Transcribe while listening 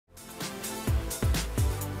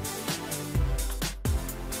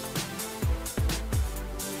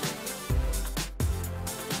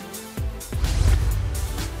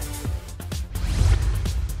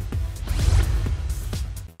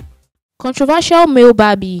Controversial male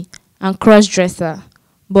Barbie and cross-dresser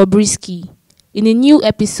Bobrisky in a new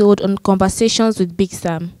episode on Conversations with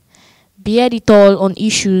Bigsam beard it all on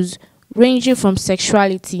issues ranging from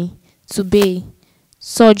sexuality to bae,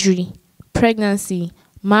 surgery, pregnancy,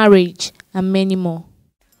 marriage, and many more.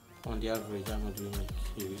 On the average, how much do you make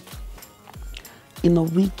a week? In a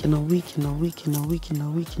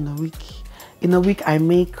week, I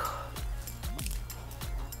make.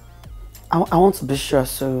 I want to be sure,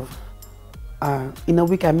 so in a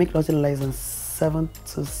week I make nothing less than 700,000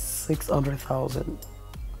 to 600,000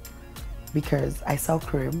 because I sell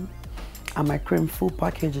cream, and my cream full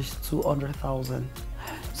package is 200,000.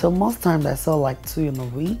 So most times I sell like 2 in a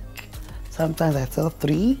week. Sometimes I sell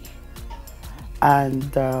 3,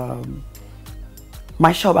 and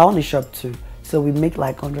my shop, I own a shop too. So we make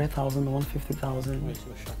like 100,000, 150,000. Where's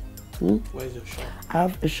your shop? Where's your shop? I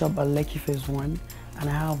have a shop at Lekki Phase 1, and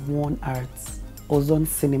I have one at Ozone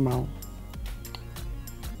Cinema.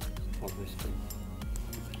 Obviously.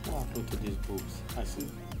 What happened to these boobs? I see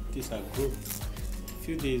these are growth. A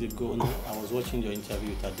few days ago, I was watching your interview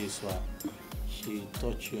with Adeswa. She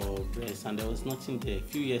touched your breast and there was nothing there. A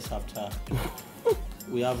few years after,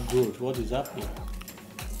 we have growth. What is happening?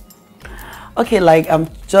 Okay, like I'm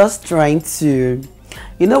just trying to,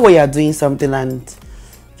 you know, when you're doing something and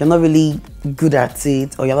you're not really good at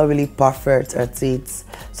it, or you're not really perfect at it.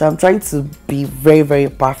 So I'm trying to be very, very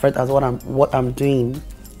perfect at what I'm doing.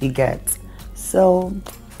 You get? So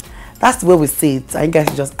that's the way we see it. I guess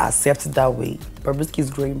you just accept it that way. Barbrisky is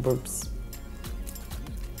growing boobs.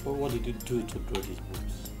 Well, what did you do to grow these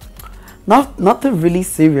boobs? Nothing really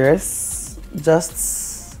serious.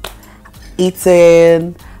 Just eating,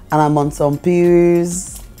 and I'm on some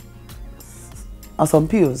pills.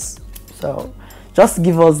 So just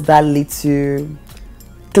give us that little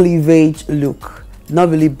cleavage look. Not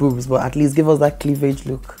really boobs, but at least give us that cleavage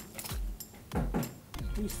look.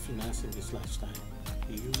 Who is financing this lifestyle?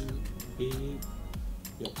 You, babe,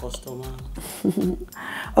 your customer?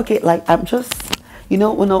 Okay, like I'm just,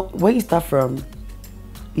 when you start from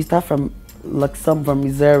like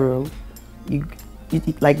from zero, you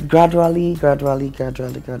like gradually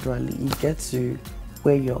you get to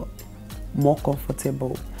where you're more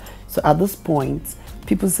comfortable. So at this point,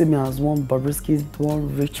 people see me as one Bobrisky,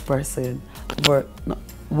 one rich person. But no,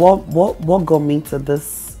 what got me to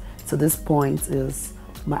this point is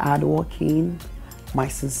my hard working, my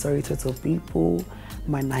sincerity to people,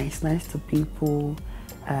 my niceness to people,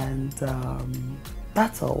 and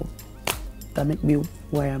that's all that make me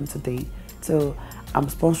where I am today. So I'm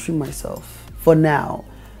sponsoring myself for now.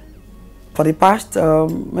 For the past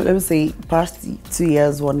let me say past 2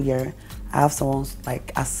 years, 1 year, I have someone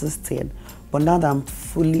like assisting, but now that I'm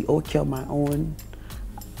fully okay on my own,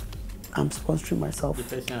 I'm sponsoring myself. The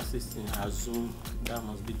person assisting, I assume that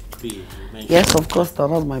must be the bae you mentioned. Yes, of course,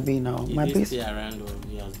 that's my bae now. Is My he bae. stay around, or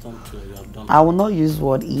you have done? I will not use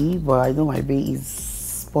word E, but I know my bae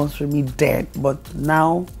is sponsoring me dead. But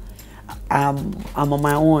now, I'm on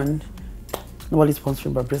my own. Nobody's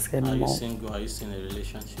sponsoring Bobrisky anymore. Are you single? Are you still in a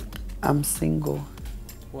relationship? I'm single.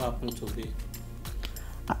 What happened to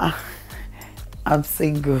bae? I'm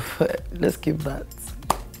single. Let's keep that.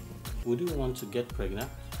 Would you want to get pregnant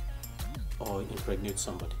or impregnate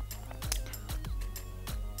somebody?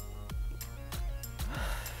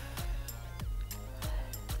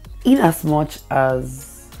 In as much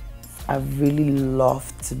as I really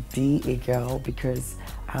love to be a girl, because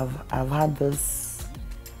I've had this,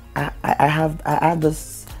 I had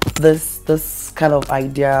this kind of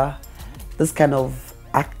idea, this kind of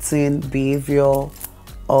acting behavior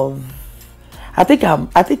of, I think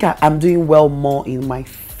I'm doing well more in my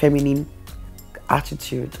feminine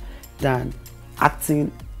attitude than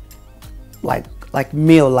acting like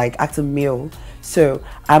male, like acting male. So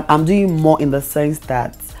I'm doing more in the sense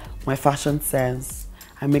that my fashion sense,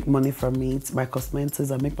 I make money from it. My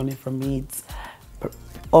cosmetics, I make money from it.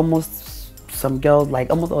 Almost some girls, like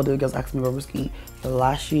almost all the girls ask me, Bobrisky, your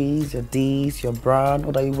lashes, your this, your brand,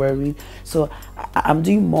 what are you wearing? So I'm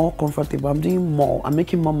doing more comfortable. I'm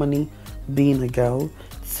making more money being a girl.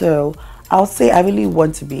 So I'll say I really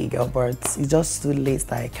want to be a girl, but it's just too late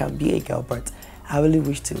that I can't be a girl. But I really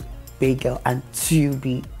wish to be a girl and to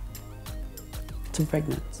be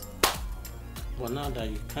pregnant. Well, now that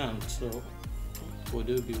you can't, so would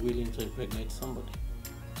you be willing to impregnate somebody?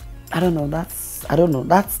 I don't know.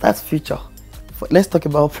 That's future. Let's talk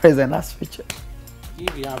about present. That's future.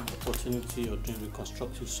 If you have the opportunity or doing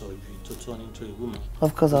reconstructive surgery to turn into a woman,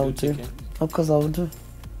 of course I will do. Of course I will do.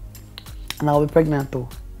 And I'll be pregnant too.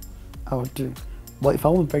 I will do. But if I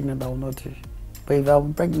won't be pregnant, I will not do. But if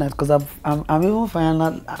I'm pregnant, because I'm even finding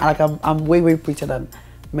out, like I'm way prettier than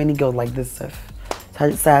many girls like this stuff. So I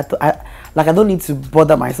decided I don't need to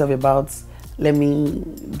bother myself about, let me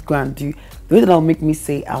go and do. The way that will make me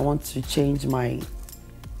say I want to change my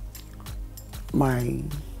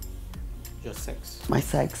Your sex. My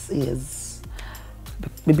sex is,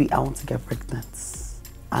 maybe I want to get pregnant.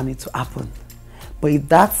 I need to happen. But if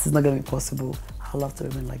that's not going to be possible, I'd love to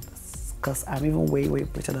remain like this. Because I'm even way, way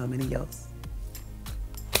richer than many girls.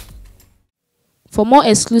 For more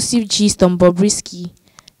exclusive gist on Bobrisky,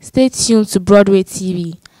 stay tuned to Broadway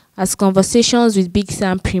TV as Conversations with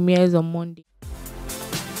Bigsam premieres on Monday.